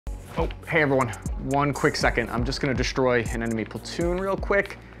Oh, hey everyone, one quick second. I'm just gonna destroy an enemy platoon real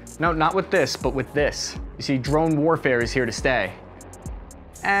quick. No, not with this, but with this. You see, drone warfare is here to stay.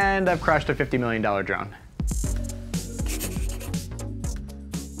 And I've crashed a $50 million drone.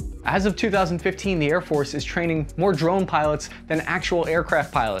 As of 2015, the Air Force is training more drone pilots than actual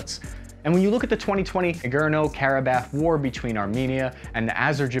aircraft pilots. And when you look at the 2020 Nagorno-Karabakh war between Armenia and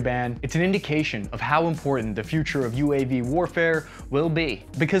Azerbaijan, it's an indication of how important the future of UAV warfare will be.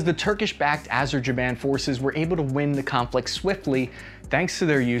 Because the Turkish-backed Azerbaijan forces were able to win the conflict swiftly thanks to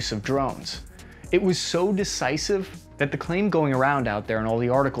their use of drones. It was so decisive that the claim going around out there in all the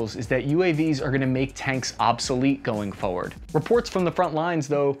articles is that UAVs are going to make tanks obsolete going forward. Reports from the front lines,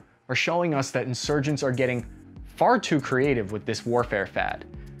 though, are showing us that insurgents are getting far too creative with this warfare fad.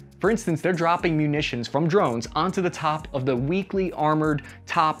 For instance, they're dropping munitions from drones onto the top of the weakly armored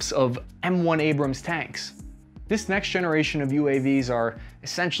tops of M1 Abrams tanks. This next generation of UAVs are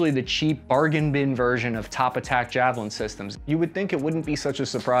essentially the cheap bargain bin version of top attack javelin systems. You would think it wouldn't be such a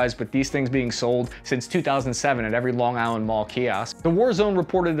surprise, but these things being sold since 2007 at every Long Island Mall kiosk. The War Zone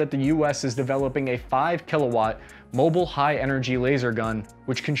reported that the US is developing a 5 kilowatt mobile high energy laser gun,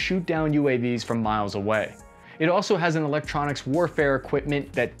 which can shoot down UAVs from miles away. It also has an electronics warfare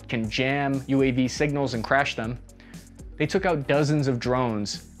equipment that can jam UAV signals and crash them. They took out dozens of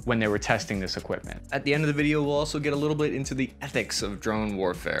drones when they were testing this equipment. At the end of the video, we'll also get a little bit into the ethics of drone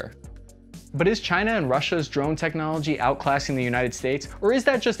warfare. But is China and Russia's drone technology outclassing the United States? Or is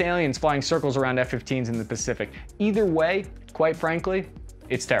that just aliens flying circles around F-15s in the Pacific? Either way, quite frankly,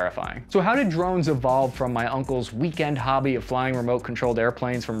 it's terrifying. So how did drones evolve from my uncle's weekend hobby of flying remote-controlled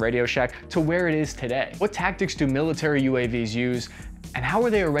airplanes from Radio Shack to where it is today? What tactics do military UAVs use, and how are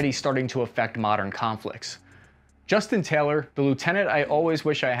they already starting to affect modern conflicts? Justin Taylor, the lieutenant I always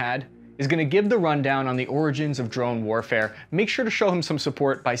wish I had, is going to give the rundown on the origins of drone warfare. Make sure to show him some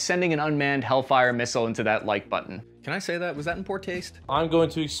support by sending an unmanned Hellfire missile into that like button. Can I say that? Was that in poor taste? I'm going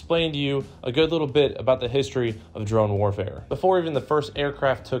to explain to you a good little bit about the history of drone warfare. Before even the first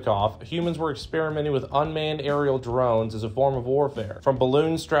aircraft took off, humans were experimenting with unmanned aerial drones as a form of warfare. From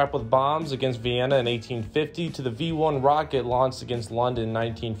balloons strapped with bombs against Vienna in 1850 to the V-1 rocket launched against London in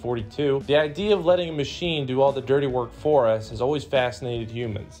 1942, the idea of letting a machine do all the dirty work for us has always fascinated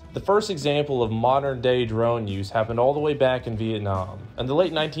humans. The first example of modern-day drone use happened all the way back in Vietnam. In the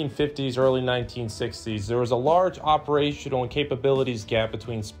late 1950s, early 1960s, there was a large operational and capabilities gap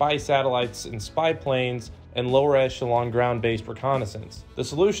between spy satellites and spy planes and lower echelon ground-based reconnaissance. The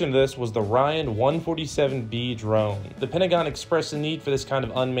solution to this was the Ryan 147B drone. The Pentagon expressed a need for this kind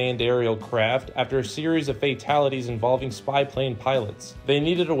of unmanned aerial craft after a series of fatalities involving spy plane pilots. They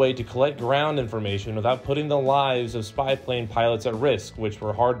needed a way to collect ground information without putting the lives of spy plane pilots at risk, which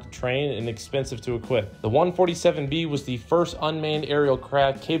were hard to train and expensive to equip. The 147B was the first unmanned aerial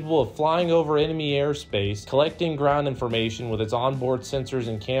craft capable of flying over enemy airspace, collecting ground information with its onboard sensors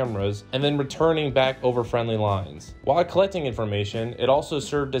and cameras, and then returning back over friendly lines. While collecting information, it also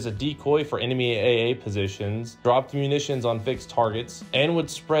served as a decoy for enemy AA positions, dropped munitions on fixed targets, and would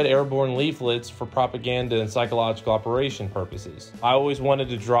spread airborne leaflets for propaganda and psychological operation purposes. I always wanted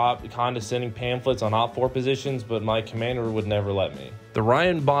to drop condescending pamphlets on OPFOR positions, but my commander would never let me. The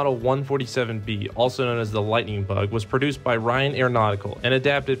Ryan Model 147B, also known as the Lightning Bug, was produced by Ryan Aeronautical and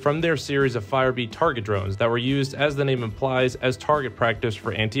adapted from their series of Firebee target drones that were used, as the name implies, as target practice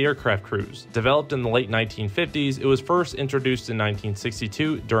for anti-aircraft crews. Developed in the late 1950s, it was first introduced in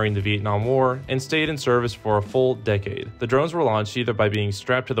 1962 during the Vietnam War and stayed in service for a full decade. The drones were launched either by being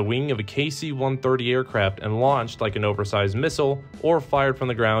strapped to the wing of a KC-130 aircraft and launched like an oversized missile, or fired from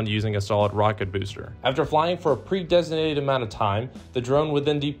the ground using a solid rocket booster. After flying for a pre-designated amount of time, the drone would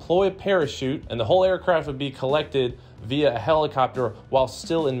then deploy a parachute and the whole aircraft would be collected via a helicopter while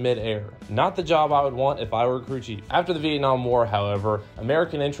still in mid-air. Not the job I would want if I were crew chief. After the Vietnam War, however,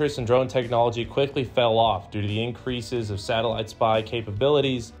 American interest in drone technology quickly fell off due to the increases of satellite spy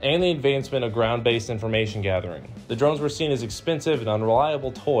capabilities and the advancement of ground-based information gathering. The drones were seen as expensive and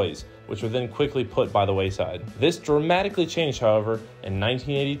unreliable toys, which were then quickly put by the wayside. This dramatically changed, however, in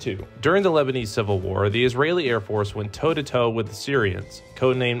 1982. During the Lebanese Civil War, the Israeli Air Force went toe-to-toe with the Syrians.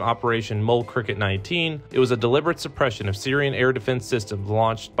 Codenamed Operation Mole Cricket 19, it was a deliberate suppression of Syrian air defense systems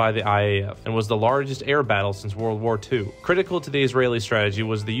launched by the IAF and was the largest air battle since World War II. Critical to the Israeli strategy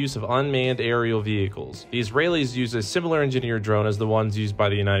was the use of unmanned aerial vehicles. The Israelis used a similar engineered drone as the ones used by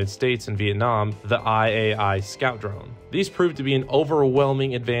the United States in Vietnam, the IAI Scout drone. These proved to be an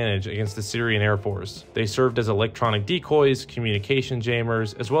overwhelming advantage against the Syrian Air Force. They served as electronic decoys, communication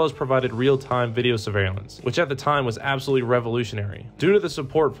jammers, as well as provided real-time video surveillance, which at the time was absolutely revolutionary. Due to the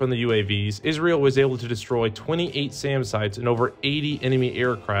support from the UAVs, Israel was able to destroy 28 SAM sites and over 80 enemy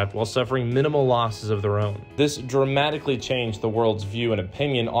aircraft while suffering minimal losses of their own. This dramatically changed the world's view and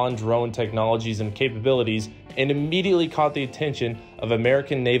opinion on drone technologies and capabilities, and immediately caught the attention of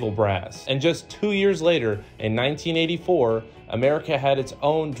American naval brass. And just 2 years later, in 1984, America had its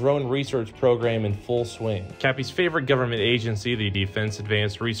own drone research program in full swing. Cappy's favorite government agency, the Defense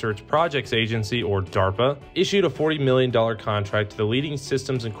Advanced Research Projects Agency, or DARPA, issued a $40 million contract to the leading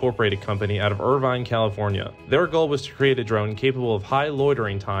Systems Incorporated company out of Irvine, California. Their goal was to create a drone capable of high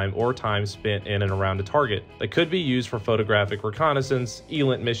loitering time or time spent in and around a target that could be used for photographic reconnaissance,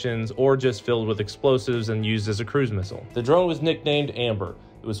 ELINT missions, or just filled with explosives and used as a cruise missile. The drone was nicknamed Amber.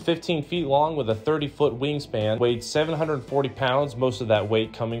 It was 15 feet long with a 30-foot wingspan, weighed 740 pounds, most of that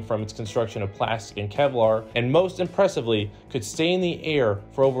weight coming from its construction of plastic and Kevlar, and most impressively, could stay in the air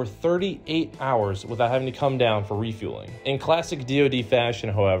for over 38 hours without having to come down for refueling. In classic DoD fashion,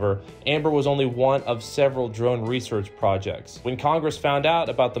 however, Amber was only one of several drone research projects. When Congress found out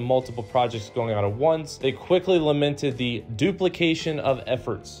about the multiple projects going on at once, they quickly lamented the duplication of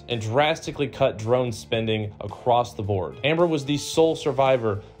efforts and drastically cut drone spending across the board. Amber was the sole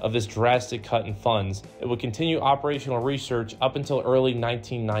survivor of this drastic cut in funds. It would continue operational research up until early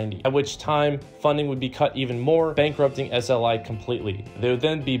 1990, at which time funding would be cut even more, bankrupting SLI completely. They would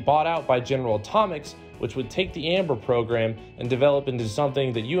then be bought out by General Atomics, which would take the Amber program and develop into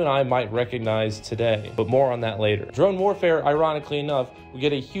something that you and I might recognize today, but more on that later. Drone warfare, ironically enough, would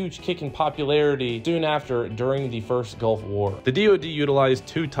get a huge kick in popularity soon after during the first Gulf War. The DoD utilized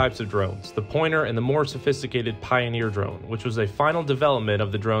two types of drones, the Pointer and the more sophisticated Pioneer drone, which was a final development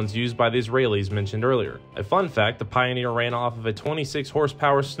of the drones used by the Israelis mentioned earlier. A fun fact, the Pioneer ran off of a 26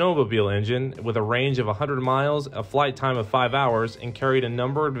 horsepower snowmobile engine with a range of 100 miles, a flight time of 5 hours, and carried a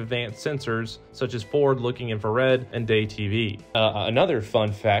number of advanced sensors such as forward-looking infrared and day TV. Another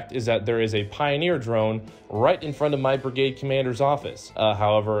fun fact is that there is a Pioneer drone right in front of my brigade commander's office.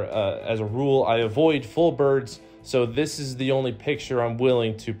 However, as a rule, I avoid full birds, so this is the only picture I'm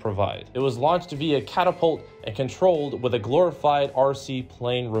willing to provide. It was launched via catapult and controlled with a glorified RC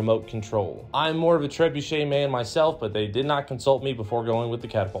plane remote control. I'm more of a trebuchet man myself, but they did not consult me before going with the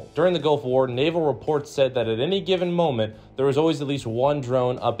catapult. During the Gulf War, naval reports said that at any given moment, there was always at least one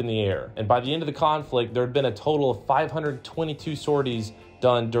drone up in the air. And by the end of the conflict, there had been a total of 522 sorties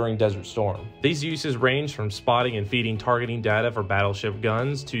done during Desert Storm. These uses range from spotting and feeding targeting data for battleship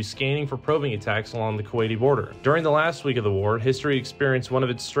guns to scanning for probing attacks along the Kuwaiti border. During the last week of the war, history experienced one of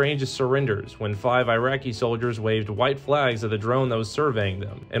its strangest surrenders when 5 Iraqi soldiers waved white flags at the drone that was surveying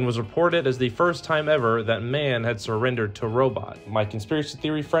them, and was reported as the first time ever that man had surrendered to a robot. My conspiracy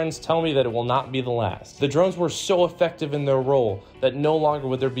theory friends tell me that it will not be the last. The drones were so effective in their role that no longer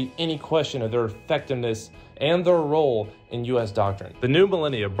would there be any question of their effectiveness and their role in U.S. doctrine. The new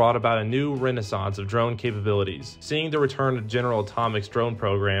millennia brought about a new renaissance of drone capabilities. Seeing the return of General Atomics' drone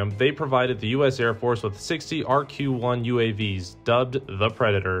program, they provided the U.S. Air Force with 60 RQ-1 UAVs, dubbed the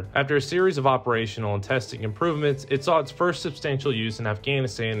Predator. After a series of operational and testing improvements, it saw its first substantial use in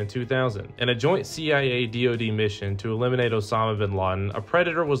Afghanistan in 2000. In a joint CIA-DoD mission to eliminate Osama bin Laden, a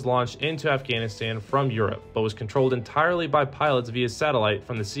Predator was launched into Afghanistan from Europe, but was controlled entirely by pilots via satellite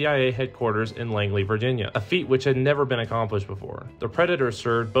from the CIA headquarters in Langley, Virginia, a feat which had never been accomplished before. The Predator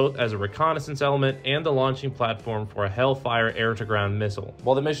served both as a reconnaissance element and the launching platform for a Hellfire air-to-ground missile.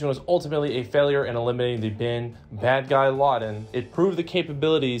 While the mission was ultimately a failure in eliminating the bad guy Laden, it proved the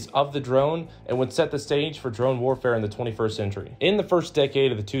capabilities of the drone and would set the stage for drone warfare in the 21st century. In the first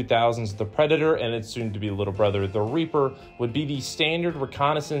decade of the 2000s, the Predator and its soon-to-be little brother, the Reaper, would be the standard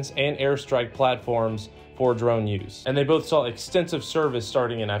reconnaissance and airstrike platforms for drone use. And they both saw extensive service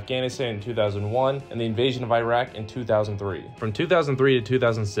starting in Afghanistan in 2001 and the invasion of Iraq in 2003. From 2003 to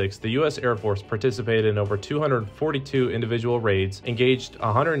 2006, the U.S. Air Force participated in over 242 individual raids, engaged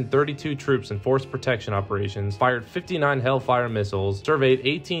 132 troops in force protection operations, fired 59 Hellfire missiles, surveyed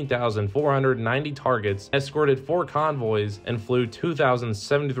 18,490 targets, escorted 4 convoys, and flew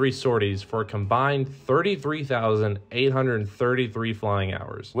 2,073 sorties for a combined 33,833 flying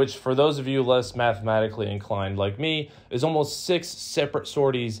hours, which for those of you less mathematically inclined like me is almost 6 separate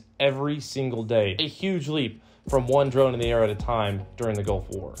sorties every single day. A huge leap from one drone in the air at a time during the Gulf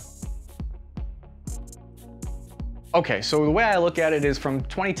War. Okay, so the way I look at it is from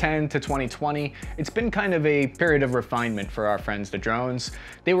 2010 to 2020, it's been kind of a period of refinement for our friends, the drones.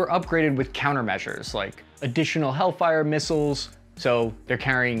 They were upgraded with countermeasures like additional Hellfire missiles, so they're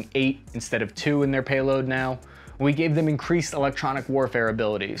carrying 8 instead of 2 in their payload now. We gave them increased electronic warfare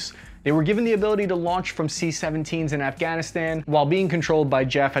abilities. They were given the ability to launch from C-17s in Afghanistan while being controlled by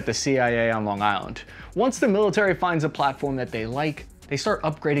Jeff at the CIA on Long Island. Once the military finds a platform that they like, they start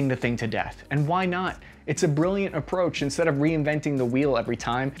upgrading the thing to death. And why not? It's a brilliant approach. Instead of reinventing the wheel every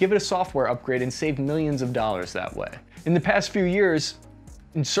time, give it a software upgrade and save millions of dollars that way. In the past few years,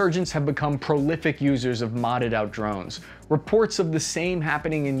 insurgents have become prolific users of modded out drones. Reports of the same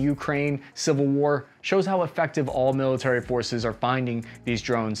happening in Ukraine civil war shows how effective all military forces are finding these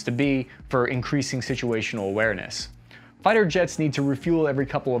drones to be for increasing situational awareness. Fighter jets need to refuel every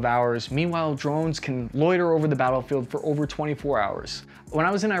couple of hours. Meanwhile, drones can loiter over the battlefield for over 24 hours. When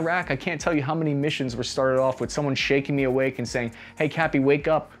I was in Iraq, I can't tell you how many missions were started off with someone shaking me awake and saying, "Hey Cappy, wake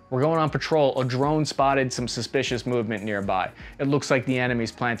up, we're going on patrol. A drone spotted some suspicious movement nearby. It looks like the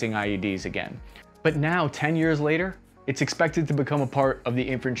enemy's planting IEDs again." But now, 10 years later, it's expected to become a part of the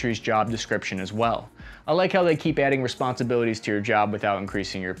infantry's job description as well. I like how they keep adding responsibilities to your job without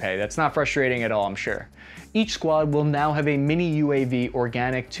increasing your pay. That's not frustrating at all, I'm sure. Each squad will now have a mini UAV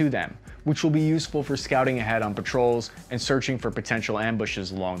organic to them, which will be useful for scouting ahead on patrols and searching for potential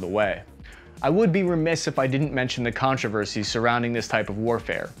ambushes along the way. I would be remiss if I didn't mention the controversy surrounding this type of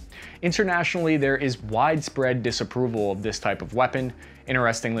warfare. Internationally, there is widespread disapproval of this type of weapon.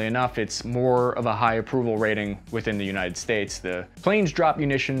 Interestingly enough, it's more of a high approval rating within the United States. The planes drop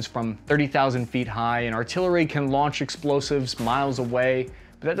munitions from 30,000 feet high, and artillery can launch explosives miles away,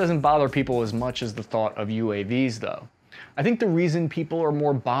 but that doesn't bother people as much as the thought of UAVs though. I think the reason people are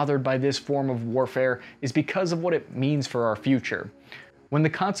more bothered by this form of warfare is because of what it means for our future. When the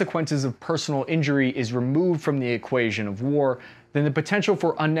consequences of personal injury is removed from the equation of war, then the potential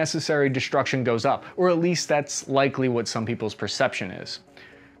for unnecessary destruction goes up, or at least that's likely what some people's perception is.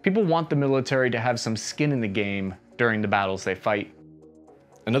 People want the military to have some skin in the game during the battles they fight.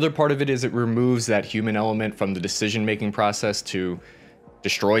 Another part of it is it removes that human element from the decision-making process to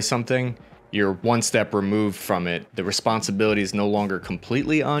destroy something. You're one step removed from it. The responsibility is no longer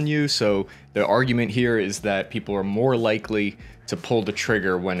completely on you, so the argument here is that people are more likely to pull the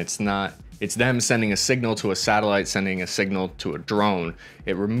trigger when it's them sending a signal to a satellite, sending a signal to a drone.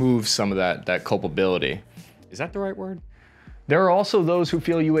 It removes some of that culpability. Is that the right word? There are also those who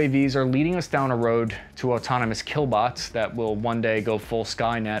feel UAVs are leading us down a road to autonomous killbots that will one day go full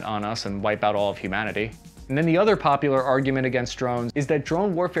Skynet on us and wipe out all of humanity. And then the other popular argument against drones is that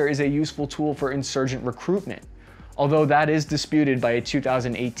drone warfare is a useful tool for insurgent recruitment, although that is disputed by a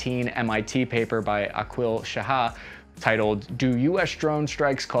 2018 MIT paper by Aqil Shah titled "Do US Drone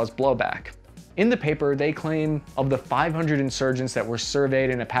Strikes Cause Blowback?" In the paper, they claim of the 500 insurgents that were surveyed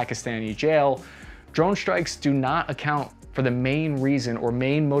in a Pakistani jail, drone strikes do not account for the main reason or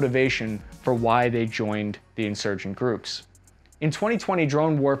main motivation for why they joined the insurgent groups. In 2020,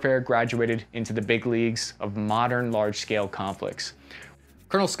 drone warfare graduated into the big leagues of modern large-scale conflicts.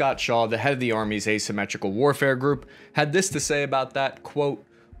 Colonel Scott Shaw, the head of the Army's asymmetrical warfare group, had this to say about that, quote,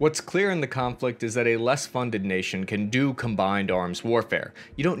 "What's clear in the conflict is that a less funded nation can do combined arms warfare.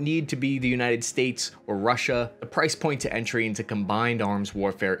 You don't need to be the United States or Russia. The price point to entry into combined arms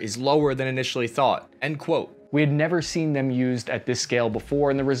warfare is lower than initially thought," end quote. We had never seen them used at this scale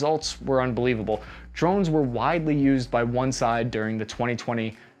before, and the results were unbelievable. Drones were widely used by one side during the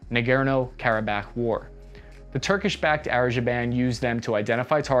 2020 Nagorno-Karabakh war. The Turkish-backed Azerbaijan used them to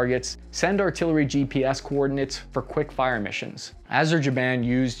identify targets, send artillery GPS coordinates for quick fire missions. Azerbaijan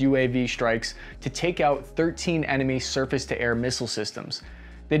used UAV strikes to take out 13 enemy surface-to-air missile systems.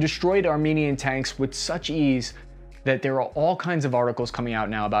 They destroyed Armenian tanks with such ease that there are all kinds of articles coming out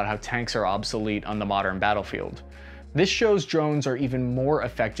now about how tanks are obsolete on the modern battlefield. This shows drones are even more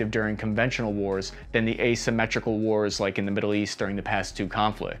effective during conventional wars than the asymmetrical wars like in the Middle East during the past two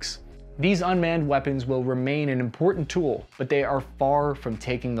conflicts. These unmanned weapons will remain an important tool, but they are far from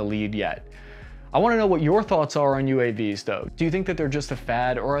taking the lead yet. I want to know what your thoughts are on UAVs though. Do you think that they're just a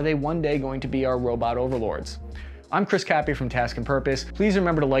fad, or are they one day going to be our robot overlords? I'm Chris Cappy from Task and Purpose. Please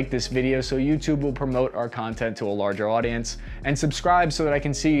remember to like this video so YouTube will promote our content to a larger audience, and subscribe so that I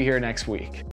can see you here next week.